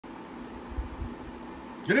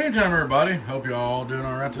Good evening, everybody. Hope you all doing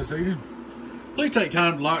all right this evening. Please take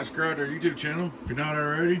time to like, subscribe to our YouTube channel if you're not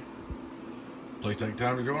already. Please take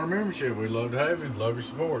time to join our membership. We'd love to have you. Love your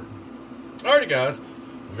support. Alrighty, guys.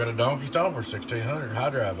 We've got a Donkey Stomper 1600 high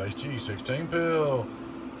drive HG 16 pill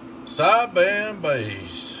sideband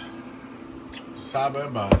bass.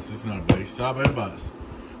 Sideband bass. It's not a bass. Sideband bass.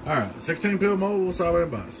 Alright, 16 pill mobile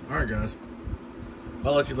sideband bass. Alright, guys.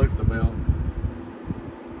 I'll let you look at the belt.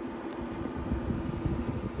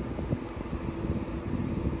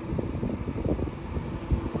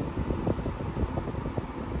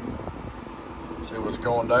 See what's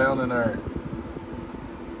going down in there.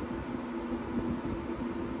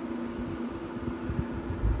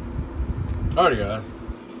 Alright, guys.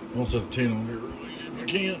 I'm gonna set the tin on here real easy if I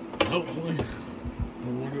can. Hopefully. I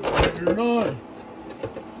don't want to get it or not.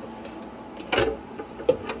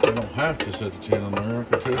 I don't have to set the tin on there. I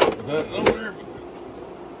can test it with that on there, but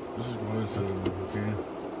let's just go ahead and set it on there if we can.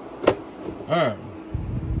 Alright.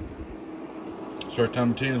 First time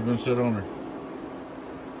the tin's been set on there.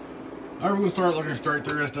 Alright, we're going to start looking straight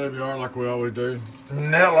through SWR like we always do.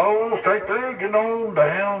 Hello, straight through, get on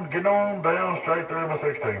down, straight through my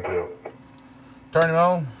 16 pill. Turn him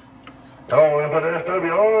on. Hello, input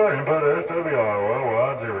SWR,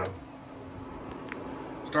 worldwide 0.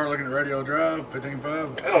 Start looking at radio drive,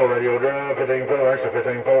 15.5. Hello, radio drive, 15.5, actually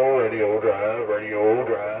 15.4, radio drive.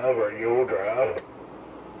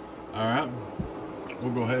 Alright,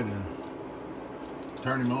 we'll go ahead and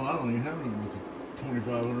turn him on. I don't even have anything with the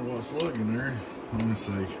 2500 watt slug in there. Let me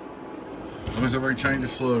see. Let me see if I can change the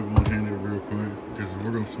slug one-handed real quick, because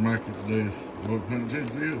we're going to smack it to death. I wasn't paying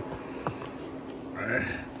attention to it. Alright,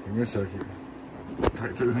 give me a second.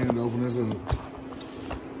 Take two hands to open this up.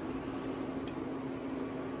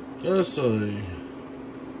 Let's see.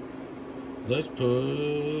 Let's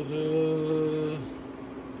put,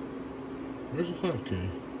 where's the 5K?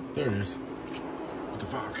 There it is. Put the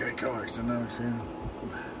 5K coax dynamics in.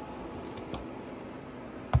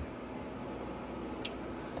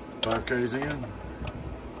 Five K's in.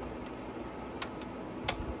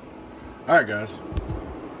 Alright, guys.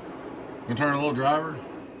 I'm gonna turn a little driver.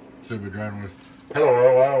 Should be driving with hello,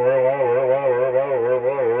 worldwide,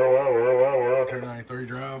 293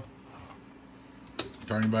 drive.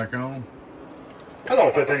 Turning back on.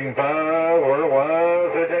 Hello, 15.5,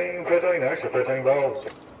 worldwide, 15, actually 15 volts.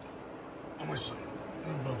 Let me see.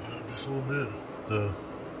 Just a little bit. The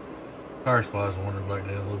power supply's wandering back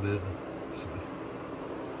down a little bit. Let's see.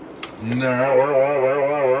 No, worldwide,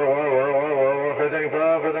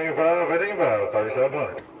 15.5,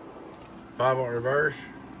 3700. 5 on reverse.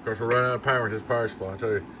 Of course, we're running out of power with this power supply,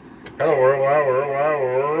 too. Hello, worldwide.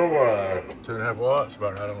 2.5 watts,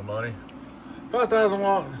 about right on the money. 5,000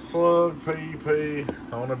 watt slug PP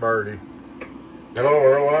on the birdie. Hello,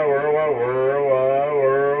 worldwide,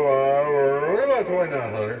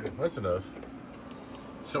 2,900. That's enough.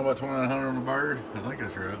 Still about 2,900 on the bird. I think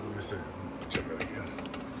that's right. Let me see. Check that again.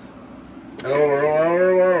 Hello,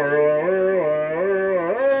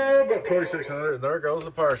 about 2,600. There goes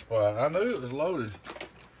the power supply. I knew it was loaded.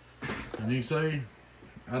 And you see,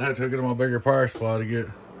 I'd have to hook it on my bigger power supply to get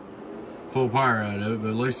full power out of it, but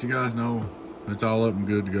at least you guys know it's all up and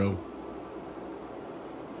good to go.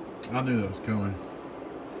 I knew that was coming.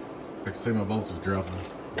 I can see my voltage dropping.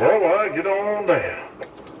 Worldwide, get on down.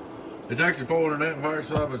 It's actually 400 amp power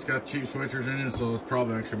supply, but it's got cheap switchers in it, so it's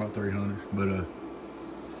probably actually about 300. But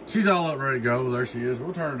she's all up ready to go. There she is.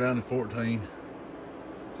 We'll turn her down to 14.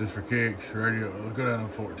 Just for kicks. Radio, we'll go down to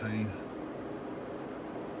 14.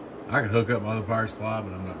 I could hook up my other power supply,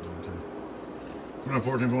 but I'm not going to. We're on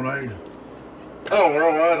 14.8. Oh,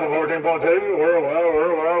 worldwide on 14.2. Worldwide.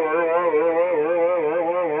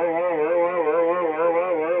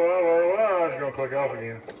 She's going to click off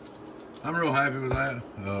again. I'm real happy with that.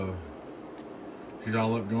 She's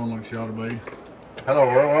all up going like she ought to be. Hello,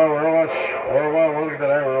 worldwide. We'll look at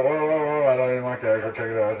that. Worldwide. I don't even like that. Check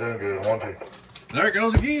it out. It's doing good. 1, 2. There it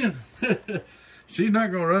goes again. She's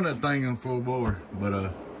not going to run that thing on full bore, but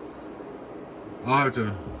I'll have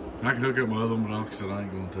to. I can hook up my other one, but like I said, I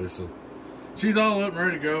ain't going to. So she's all up and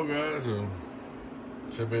ready to go, guys.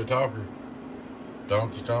 Should be a talker.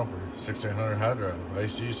 Donkey Stomper 1600 high drive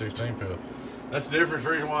HG 16 pill. That's the difference.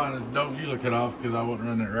 Reason why I don't usually cut off, because I wasn't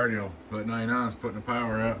running that radio. But 99 is putting the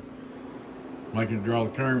power out, making it draw the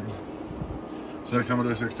current. So next time I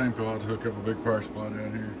do 16 pill, I'll have to hook up a big power supply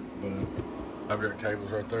down here. But I've got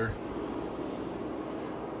cables right there.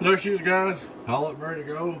 There she is, guys. All up and ready to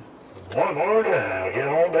go. One more time. Get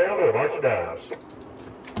on down to a bunch of dives.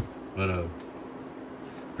 But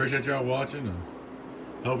appreciate y'all watching, and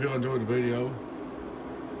hope y'all enjoyed the video.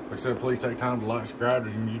 Like I said, please take time to like, subscribe to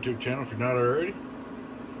the YouTube channel if you're not already.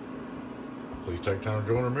 please take time to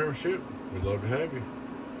join our membership. We'd love to have you.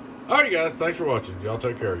 Alright guys, thanks for watching. Y'all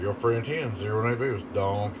take care. Your friend 10, 0 and 8B was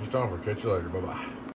Donkey Stomper. Catch you later. Bye-bye.